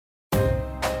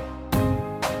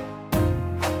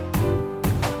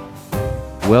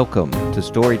Welcome to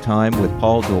Storytime with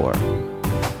Paul Dorr.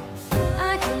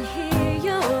 I can hear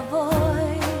your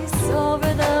voice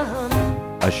over the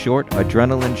hum. A short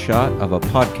adrenaline shot of a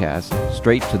podcast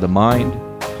straight to the mind,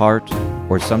 heart,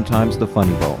 or sometimes the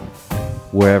funny bone,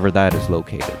 wherever that is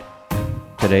located.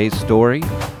 Today's story,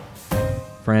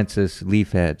 Francis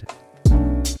Leafhead.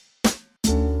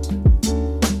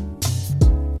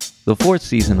 The fourth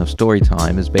season of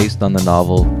Storytime is based on the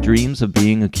novel Dreams of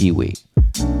Being a Kiwi.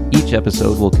 Each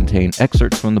episode will contain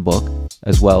excerpts from the book,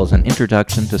 as well as an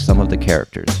introduction to some of the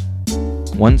characters.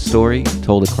 One story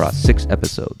told across 6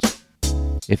 episodes.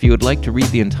 If you would like to read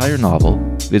the entire novel,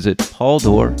 visit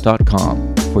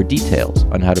pauldorr.com for details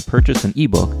on how to purchase an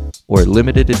ebook or a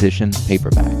limited edition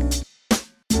paperback.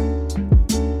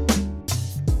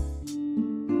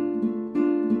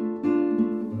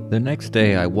 The next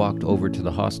day I walked over to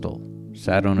the hostel,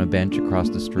 sat on a bench across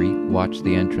the street, watched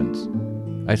the entrance.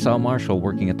 I saw Marshall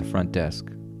working at the front desk,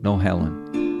 no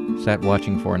Helen. Sat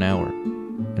watching for an hour.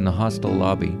 In the hostel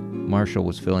lobby, Marshall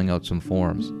was filling out some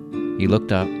forms. He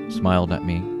looked up, smiled at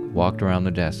me, walked around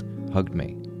the desk, hugged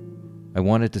me. I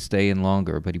wanted to stay in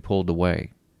longer, but he pulled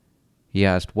away. He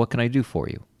asked, "What can I do for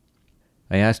you?"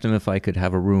 I asked him if I could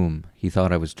have a room. He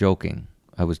thought I was joking.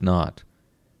 I was not.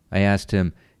 I asked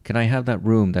him, "Can I have that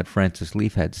room that Francis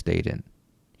Leafhead stayed in?"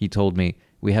 He told me,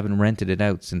 "We haven't rented it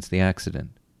out since the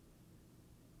accident."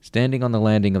 Standing on the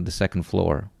landing of the second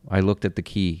floor, I looked at the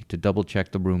key to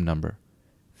double-check the room number.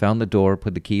 Found the door,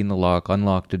 put the key in the lock,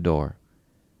 unlocked the door.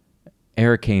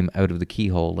 Air came out of the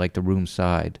keyhole like the room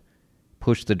sighed.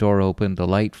 Pushed the door open, the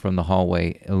light from the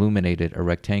hallway illuminated a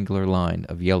rectangular line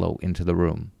of yellow into the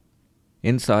room.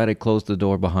 Inside, I closed the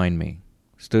door behind me.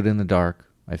 Stood in the dark.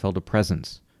 I felt a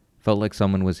presence. Felt like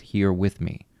someone was here with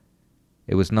me.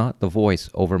 It was not the voice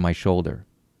over my shoulder.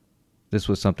 This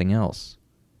was something else.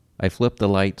 I flipped the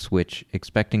light switch,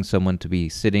 expecting someone to be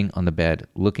sitting on the bed,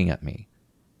 looking at me.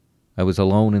 I was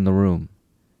alone in the room.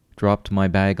 Dropped my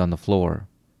bag on the floor.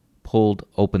 Pulled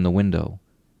open the window.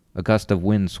 A gust of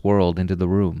wind swirled into the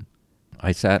room.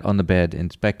 I sat on the bed,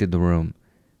 inspected the room.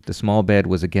 The small bed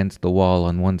was against the wall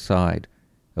on one side.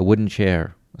 A wooden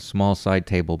chair, a small side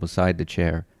table beside the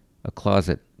chair, a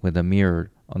closet with a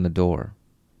mirror on the door.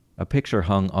 A picture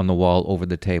hung on the wall over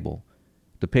the table.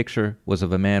 The picture was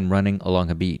of a man running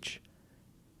along a beach.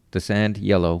 The sand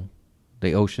yellow,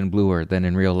 the ocean bluer than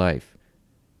in real life.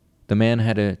 The man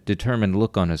had a determined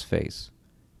look on his face.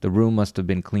 The room must have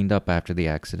been cleaned up after the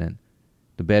accident.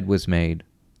 The bed was made.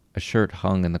 A shirt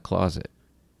hung in the closet.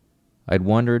 I'd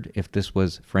wondered if this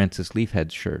was Francis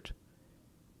Leafhead's shirt.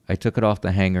 I took it off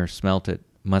the hanger, smelt it,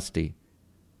 musty.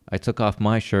 I took off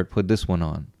my shirt, put this one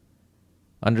on.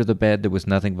 Under the bed there was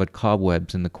nothing but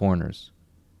cobwebs in the corners.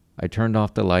 I turned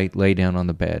off the light, lay down on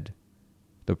the bed.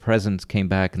 The presence came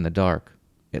back in the dark.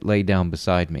 It lay down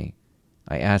beside me.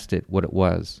 I asked it what it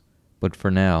was, but for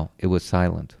now it was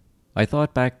silent. I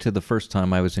thought back to the first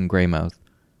time I was in Greymouth,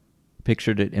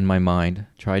 pictured it in my mind,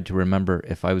 tried to remember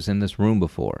if I was in this room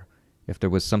before, if there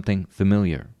was something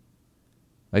familiar.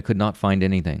 I could not find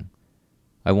anything.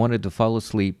 I wanted to fall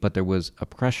asleep, but there was a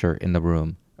pressure in the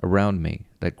room around me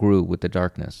that grew with the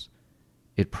darkness.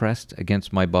 It pressed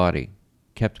against my body,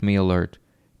 kept me alert,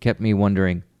 kept me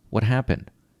wondering, what happened?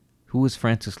 Who was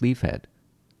Francis Leafhead?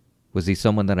 Was he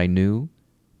someone that I knew?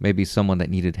 Maybe someone that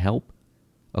needed help?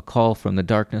 A call from the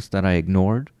darkness that I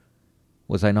ignored?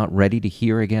 Was I not ready to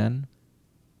hear again?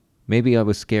 Maybe I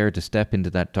was scared to step into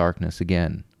that darkness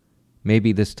again.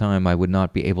 Maybe this time I would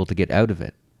not be able to get out of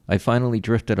it. I finally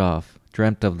drifted off,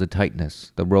 dreamt of the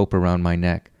tightness, the rope around my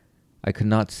neck. I could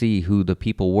not see who the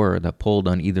people were that pulled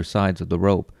on either sides of the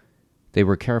rope. They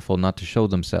were careful not to show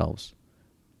themselves.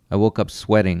 I woke up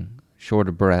sweating, short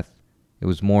of breath. It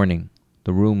was morning.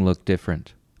 The room looked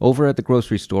different. Over at the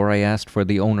grocery store, I asked for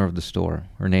the owner of the store.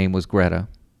 Her name was Greta.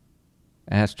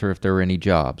 I asked her if there were any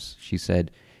jobs. She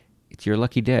said, "It's your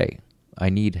lucky day. I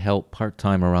need help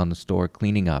part-time around the store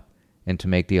cleaning up and to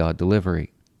make the odd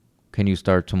delivery. Can you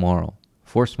start tomorrow?"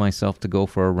 Forced myself to go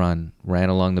for a run, ran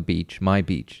along the beach, my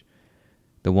beach,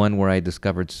 the one where I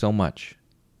discovered so much.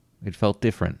 It felt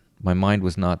different. My mind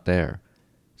was not there.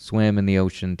 Swam in the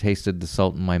ocean, tasted the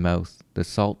salt in my mouth. The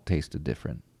salt tasted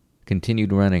different.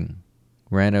 Continued running.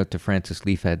 Ran out to Francis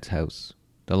Leafhead's house.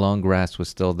 The long grass was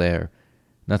still there.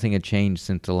 Nothing had changed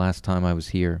since the last time I was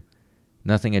here.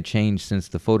 Nothing had changed since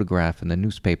the photograph and the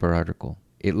newspaper article.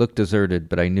 It looked deserted,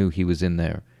 but I knew he was in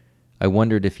there. I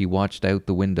wondered if he watched out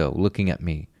the window, looking at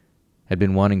me, had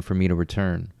been wanting for me to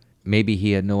return. Maybe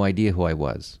he had no idea who I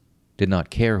was, did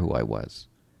not care who I was.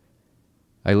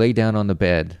 I lay down on the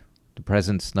bed. The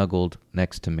presence snuggled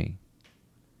next to me.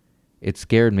 It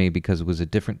scared me because it was a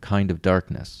different kind of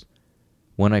darkness,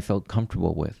 one I felt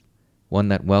comfortable with, one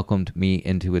that welcomed me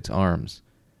into its arms,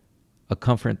 a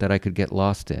comfort that I could get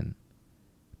lost in.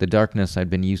 The darkness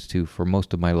I'd been used to for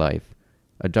most of my life,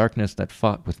 a darkness that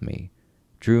fought with me,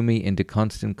 drew me into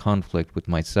constant conflict with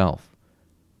myself,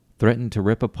 threatened to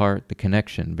rip apart the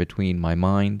connection between my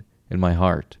mind and my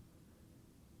heart.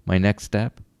 My next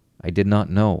step? I did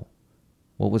not know.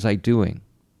 What was I doing?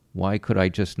 Why could I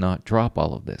just not drop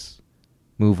all of this?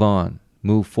 Move on,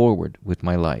 move forward with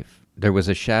my life. There was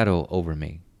a shadow over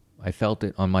me. I felt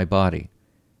it on my body.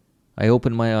 I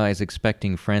opened my eyes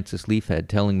expecting Francis Leafhead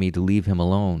telling me to leave him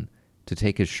alone, to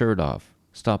take his shirt off,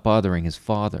 stop bothering his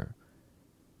father.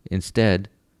 Instead,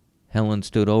 Helen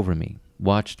stood over me,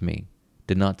 watched me,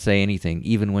 did not say anything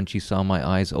even when she saw my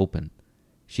eyes open.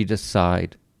 She just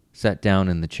sighed, sat down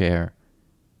in the chair.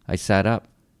 I sat up.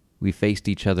 We faced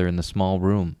each other in the small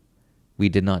room. We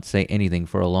did not say anything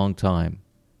for a long time.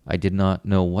 I did not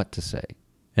know what to say.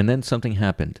 And then something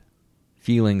happened.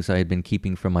 Feelings I had been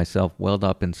keeping from myself welled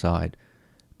up inside.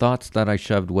 Thoughts that I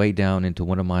shoved way down into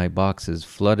one of my boxes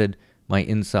flooded my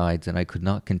insides, and I could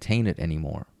not contain it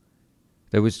anymore.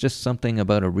 There was just something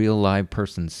about a real live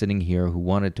person sitting here who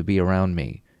wanted to be around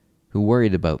me, who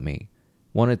worried about me,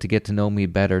 wanted to get to know me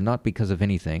better, not because of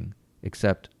anything,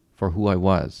 except for who I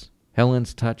was.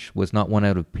 Helen's touch was not one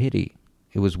out of pity.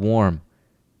 It was warm.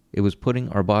 It was putting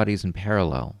our bodies in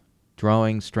parallel,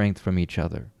 drawing strength from each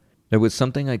other. There was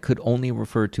something I could only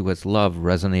refer to as love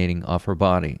resonating off her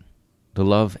body. The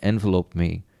love enveloped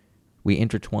me. We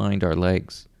intertwined our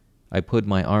legs. I put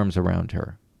my arms around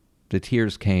her. The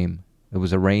tears came. It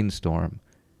was a rainstorm.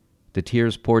 The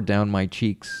tears poured down my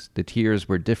cheeks. The tears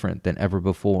were different than ever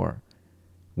before.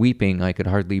 Weeping, I could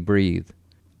hardly breathe.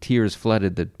 Tears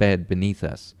flooded the bed beneath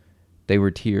us. They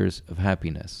were tears of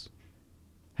happiness.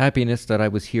 Happiness that I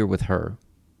was here with her.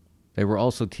 They were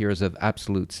also tears of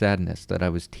absolute sadness that I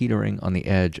was teetering on the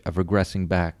edge of regressing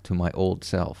back to my old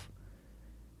self.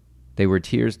 They were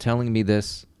tears telling me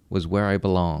this was where I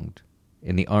belonged,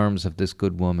 in the arms of this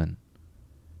good woman.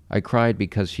 I cried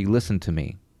because she listened to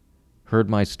me, heard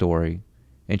my story,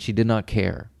 and she did not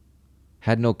care.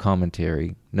 Had no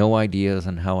commentary, no ideas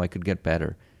on how I could get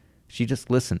better. She just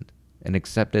listened and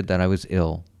accepted that I was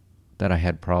ill, that I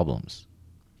had problems.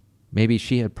 Maybe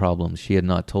she had problems she had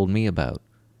not told me about.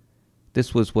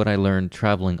 This was what I learned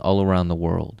traveling all around the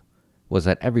world, was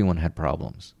that everyone had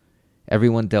problems.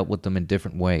 Everyone dealt with them in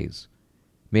different ways.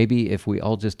 Maybe if we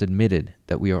all just admitted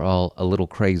that we are all a little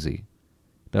crazy,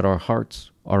 that our hearts,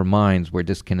 our minds were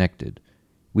disconnected,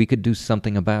 we could do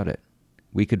something about it.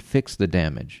 We could fix the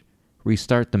damage,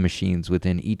 restart the machines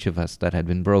within each of us that had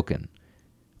been broken.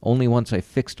 Only once I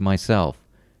fixed myself,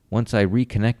 once I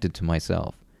reconnected to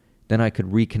myself, then I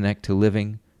could reconnect to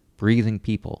living, breathing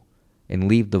people, and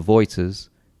leave the voices,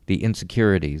 the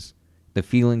insecurities, the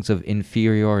feelings of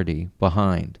inferiority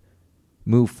behind,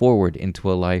 move forward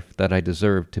into a life that I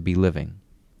deserved to be living.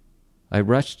 I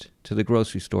rushed to the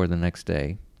grocery store the next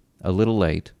day, a little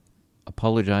late,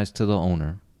 apologized to the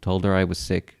owner, told her I was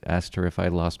sick, asked her if I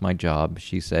lost my job.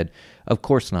 She said, "Of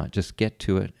course not, just get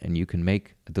to it and you can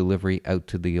make a delivery out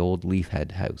to the old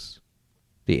Leafhead house."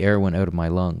 The air went out of my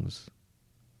lungs.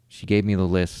 She gave me the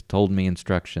list, told me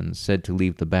instructions, said to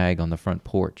leave the bag on the front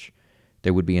porch.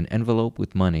 There would be an envelope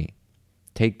with money.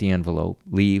 Take the envelope,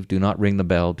 leave, do not ring the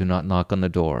bell, do not knock on the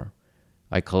door.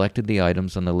 I collected the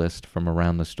items on the list from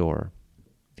around the store.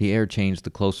 The air changed the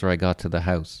closer I got to the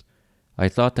house. I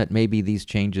thought that maybe these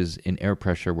changes in air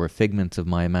pressure were figments of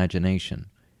my imagination.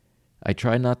 I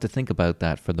tried not to think about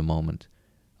that for the moment.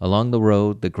 Along the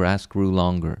road, the grass grew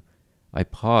longer. I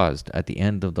paused at the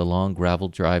end of the long gravel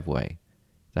driveway.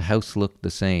 The house looked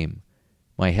the same.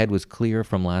 My head was clear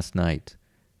from last night.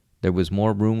 There was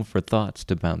more room for thoughts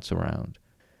to bounce around.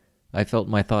 I felt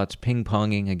my thoughts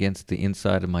ping-ponging against the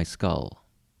inside of my skull.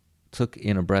 Took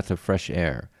in a breath of fresh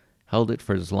air, held it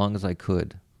for as long as I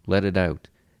could, let it out.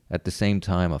 At the same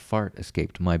time, a fart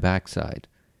escaped my backside.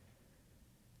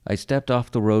 I stepped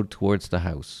off the road towards the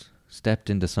house, stepped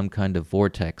into some kind of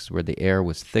vortex where the air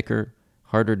was thicker,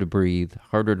 harder to breathe,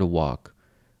 harder to walk,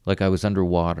 like I was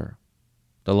underwater.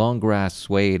 The long grass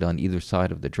swayed on either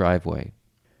side of the driveway.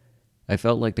 I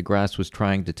felt like the grass was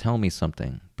trying to tell me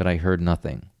something, but I heard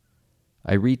nothing.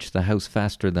 I reached the house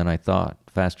faster than I thought,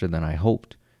 faster than I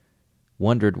hoped.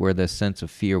 Wondered where this sense of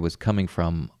fear was coming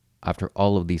from after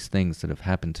all of these things that have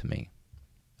happened to me.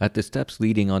 At the steps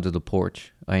leading onto the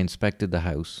porch, I inspected the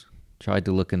house, tried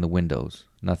to look in the windows.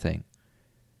 Nothing.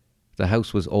 The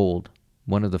house was old,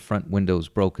 one of the front windows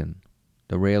broken,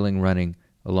 the railing running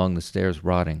along the stairs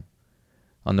rotting.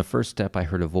 On the first step I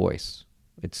heard a voice.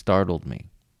 It startled me.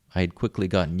 I had quickly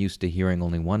gotten used to hearing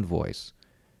only one voice.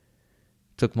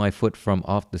 Took my foot from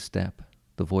off the step.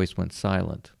 The voice went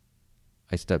silent.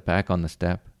 I stepped back on the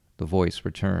step. The voice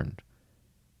returned.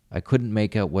 I couldn't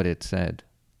make out what it said.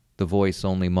 The voice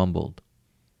only mumbled.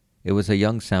 It was a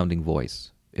young-sounding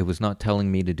voice. It was not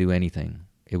telling me to do anything.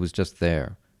 It was just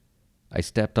there. I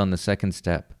stepped on the second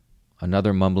step.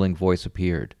 Another mumbling voice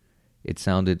appeared. It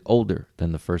sounded older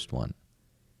than the first one.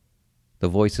 The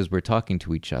voices were talking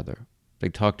to each other. They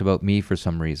talked about me for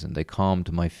some reason. They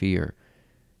calmed my fear.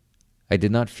 I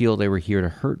did not feel they were here to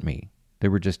hurt me. They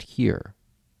were just here.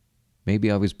 Maybe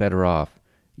I was better off,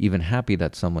 even happy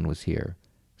that someone was here.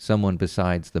 Someone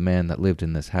besides the man that lived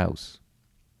in this house.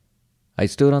 I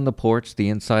stood on the porch. The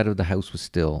inside of the house was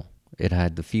still. It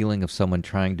had the feeling of someone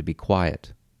trying to be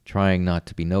quiet, trying not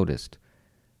to be noticed.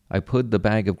 I put the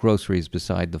bag of groceries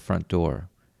beside the front door.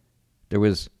 There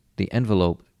was the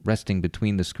envelope resting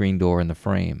between the screen door and the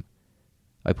frame.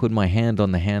 I put my hand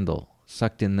on the handle,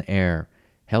 sucked in the air,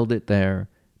 held it there,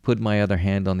 put my other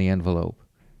hand on the envelope.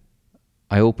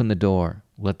 I opened the door,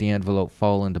 let the envelope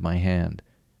fall into my hand.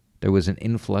 There was an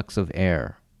influx of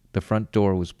air. The front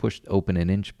door was pushed open an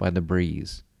inch by the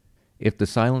breeze. If the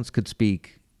silence could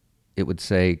speak, it would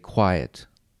say, "Quiet."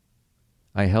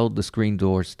 I held the screen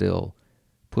door still,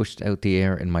 pushed out the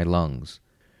air in my lungs,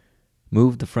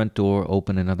 moved the front door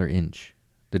open another inch.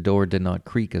 The door did not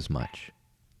creak as much.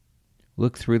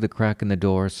 Looked through the crack in the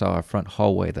door, saw a front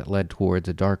hallway that led towards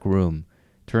a dark room.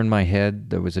 Turned my head,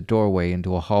 there was a doorway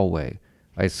into a hallway.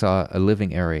 I saw a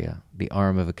living area, the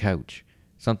arm of a couch.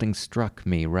 Something struck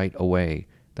me right away.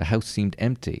 The house seemed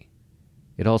empty.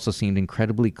 It also seemed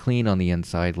incredibly clean on the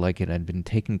inside, like it had been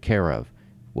taken care of,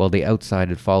 while the outside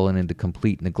had fallen into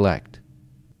complete neglect.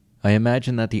 I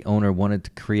imagined that the owner wanted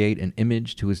to create an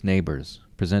image to his neighbors,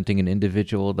 presenting an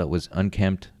individual that was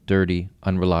unkempt, dirty,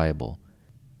 unreliable,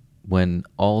 when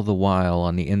all the while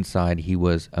on the inside he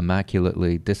was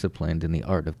immaculately disciplined in the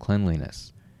art of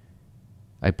cleanliness.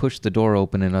 I pushed the door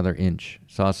open another inch,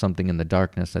 saw something in the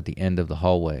darkness at the end of the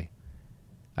hallway.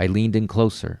 I leaned in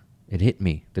closer. It hit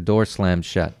me. The door slammed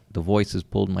shut. The voices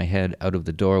pulled my head out of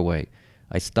the doorway.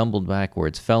 I stumbled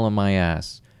backwards, fell on my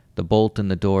ass. The bolt in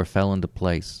the door fell into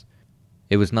place.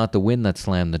 It was not the wind that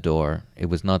slammed the door. It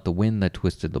was not the wind that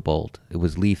twisted the bolt. It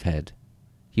was Leafhead.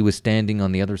 He was standing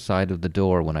on the other side of the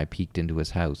door when I peeked into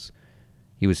his house.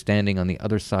 He was standing on the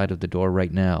other side of the door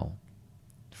right now.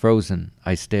 Frozen,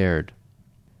 I stared.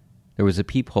 There was a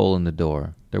peephole in the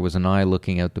door. There was an eye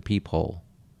looking out the peephole.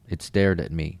 It stared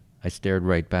at me. I stared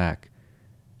right back.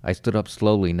 I stood up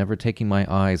slowly, never taking my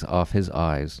eyes off his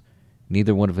eyes.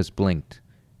 Neither one of us blinked.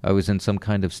 I was in some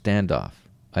kind of standoff.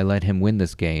 I let him win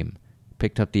this game,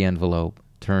 picked up the envelope,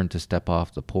 turned to step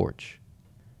off the porch.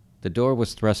 The door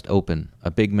was thrust open.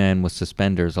 A big man with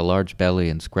suspenders, a large belly,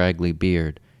 and scraggly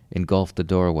beard engulfed the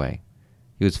doorway.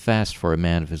 He was fast for a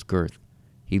man of his girth.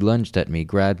 He lunged at me,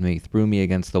 grabbed me, threw me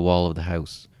against the wall of the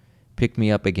house, picked me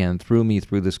up again, threw me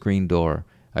through the screen door.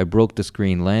 I broke the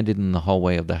screen, landed in the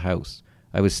hallway of the house.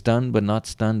 I was stunned, but not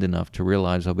stunned enough to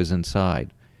realize I was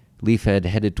inside. Leafhead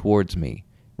headed towards me,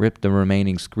 ripped the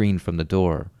remaining screen from the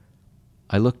door.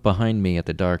 I looked behind me at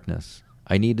the darkness.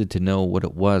 I needed to know what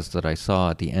it was that I saw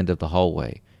at the end of the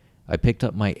hallway. I picked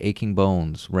up my aching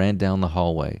bones, ran down the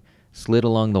hallway, slid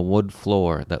along the wood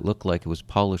floor that looked like it was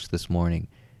polished this morning,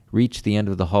 reached the end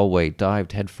of the hallway,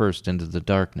 dived headfirst into the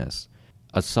darkness.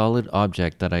 A solid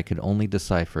object that I could only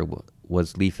decipher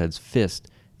was Leafhead's fist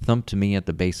thumped me at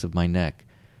the base of my neck.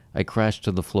 I crashed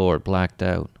to the floor, blacked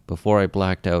out. Before I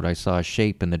blacked out, I saw a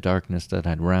shape in the darkness that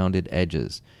had rounded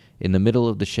edges. In the middle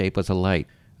of the shape was a light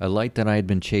that I had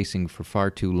been chasing for far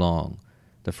too long.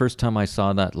 The first time I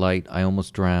saw that light, I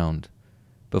almost drowned.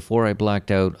 Before I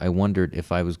blacked out, I wondered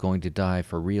if I was going to die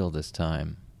for real this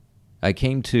time. I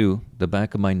came to. The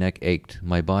back of my neck ached.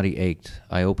 My body ached.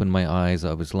 I opened my eyes.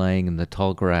 I was laying in the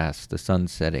tall grass, the sun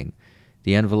setting.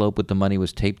 The envelope with the money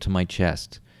was taped to my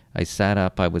chest. I sat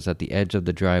up. I was at the edge of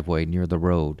the driveway near the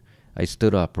road. I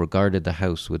stood up, regarded the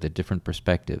house with a different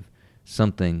perspective.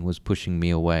 Something was pushing me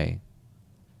away.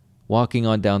 Walking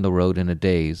on down the road in a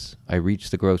daze, I reached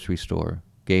the grocery store,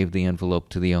 gave the envelope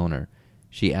to the owner.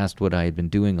 She asked what I had been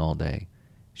doing all day.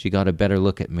 She got a better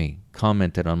look at me,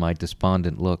 commented on my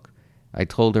despondent look. I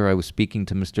told her I was speaking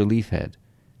to Mr. Leafhead.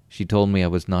 She told me I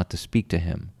was not to speak to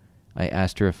him. I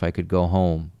asked her if I could go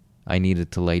home. I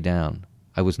needed to lay down.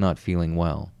 I was not feeling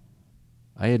well.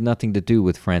 I had nothing to do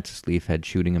with Francis Leafhead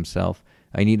shooting himself.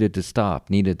 I needed to stop,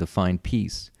 needed to find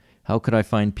peace. How could I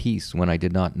find peace when I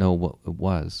did not know what it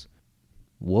was?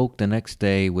 Woke the next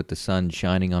day with the sun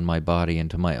shining on my body and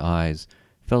to my eyes.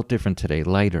 Felt different today,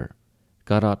 lighter.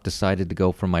 Got up, decided to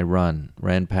go for my run.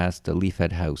 Ran past the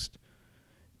Leafhead house.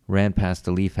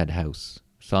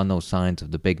 Saw no signs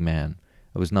of the big man.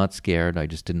 I was not scared, I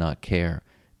just did not care.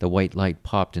 The white light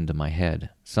popped into my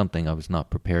head, something I was not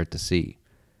prepared to see.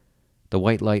 The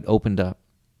white light opened up,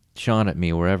 shone at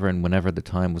me wherever and whenever the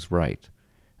time was right.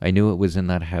 I knew it was in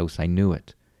that house, I knew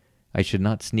it. I should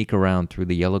not sneak around through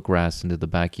the yellow grass into the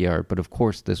backyard, but of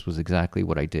course this was exactly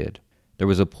what I did. There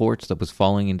was a porch that was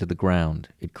falling into the ground.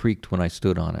 It creaked when I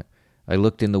stood on it. I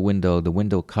looked in the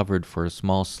window covered for a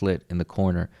small slit in the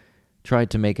corner, tried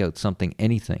to make out something,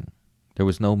 anything. There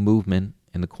was no movement.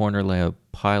 In the corner lay a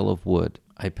pile of wood.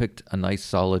 I picked a nice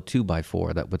solid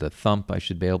 2x4 that with a thump I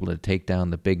should be able to take down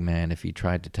the big man if he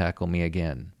tried to tackle me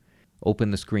again.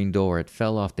 Opened the screen door. It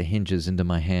fell off the hinges into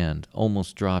my hand,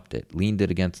 almost dropped it, leaned it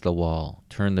against the wall,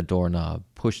 turned the doorknob,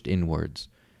 pushed inwards.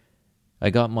 I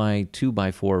got my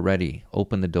 2x4 ready,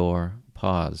 opened the door,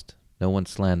 paused. No one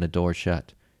slammed the door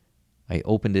shut. I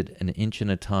opened it an inch at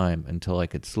a time until I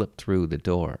could slip through the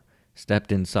door,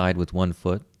 stepped inside with one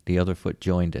foot, the other foot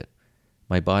joined it.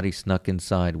 My body snuck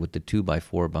inside with the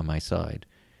 2x4 by my side.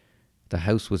 The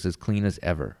house was as clean as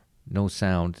ever. No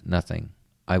sound, nothing.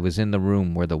 I was in the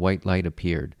room where the white light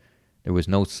appeared. There was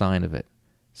no sign of it.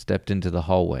 Stepped into the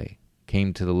hallway.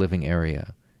 Came to the living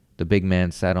area. The big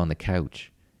man sat on the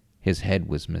couch. His head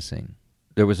was missing.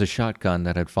 There was a shotgun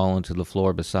that had fallen to the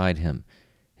floor beside him.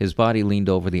 His body leaned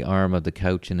over the arm of the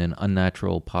couch in an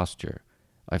unnatural posture.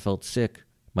 I felt sick.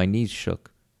 My knees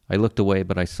shook. I looked away,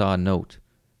 but I saw a note.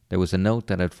 There was a note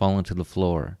that had fallen to the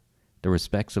floor. There were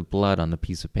specks of blood on the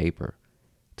piece of paper.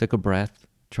 Took a breath,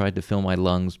 tried to fill my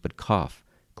lungs, but coughed,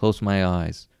 closed my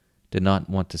eyes. Did not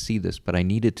want to see this, but I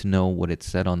needed to know what it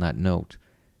said on that note.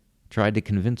 Tried to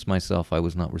convince myself I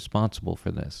was not responsible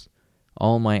for this.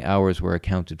 All my hours were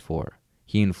accounted for.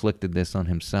 He inflicted this on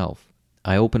himself.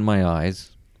 I opened my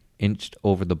eyes, inched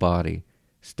over the body,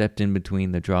 stepped in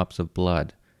between the drops of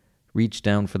blood, reached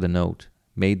down for the note,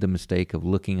 made the mistake of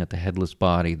looking at the headless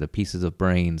body, the pieces of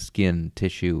brain, skin,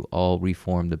 tissue, all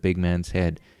reformed the big man's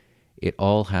head. It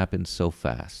all happened so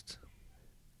fast.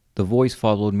 The voice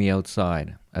followed me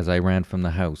outside as I ran from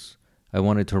the house. I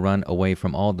wanted to run away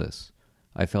from all this.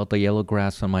 I felt the yellow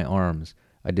grass on my arms.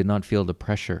 I did not feel the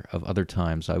pressure of other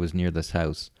times I was near this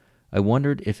house. I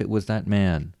wondered if it was that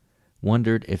man.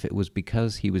 Wondered if it was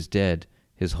because he was dead,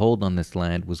 his hold on this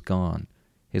land was gone.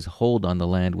 His hold on the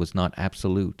land was not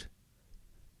absolute.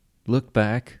 Look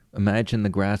back, imagine the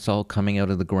grass all coming out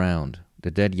of the ground,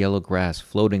 the dead yellow grass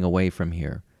floating away from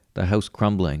here, the house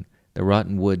crumbling, the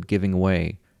rotten wood giving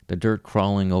way, the dirt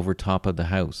crawling over top of the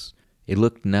house. It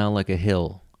looked now like a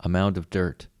hill, a mound of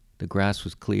dirt. The grass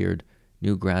was cleared,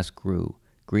 new grass grew,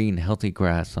 green, healthy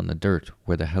grass on the dirt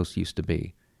where the house used to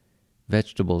be.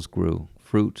 Vegetables grew,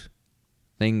 fruit,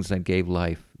 things that gave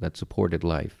life, that supported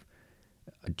life.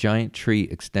 A giant tree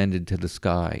extended to the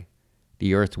sky.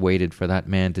 The earth waited for that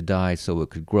man to die so it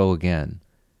could grow again,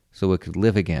 so it could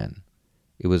live again.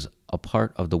 It was a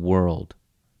part of the world,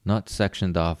 not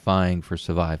sectioned off, vying for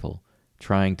survival,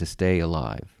 trying to stay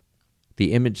alive.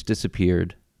 The image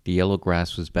disappeared. The yellow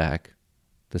grass was back.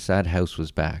 The sad house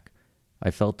was back.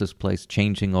 I felt this place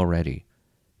changing already,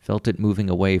 felt it moving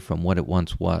away from what it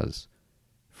once was.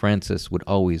 Francis would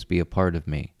always be a part of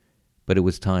me, but it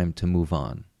was time to move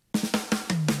on.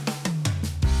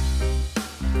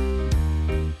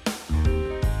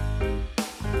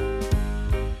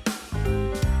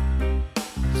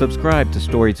 Subscribe to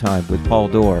Storytime with Paul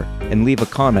Dorr and leave a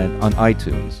comment on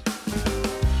iTunes.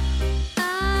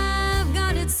 I've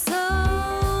got it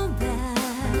so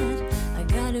bad. I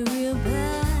got it real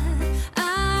bad.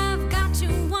 I've got you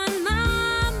on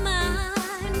my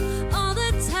mind all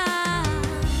the time.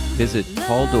 Visit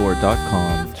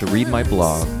pauldorr.com to read my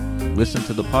blog, listen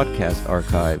to the podcast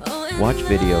archive, watch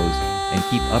videos, and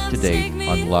keep up to date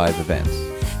on live events.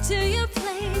 To your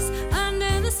place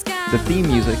under the sky. The theme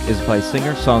music is by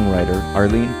singer-songwriter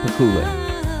Arlene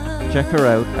Pakulin. Check her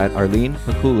out at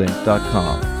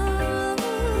arlenepakulin.com.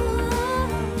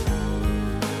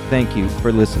 Thank you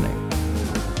for listening.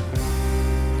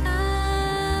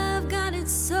 I've got it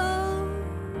so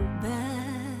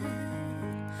bad.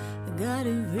 I got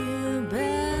it real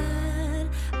bad.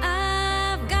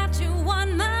 I've got you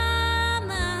on my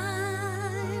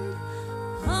mind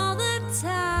all the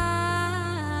time.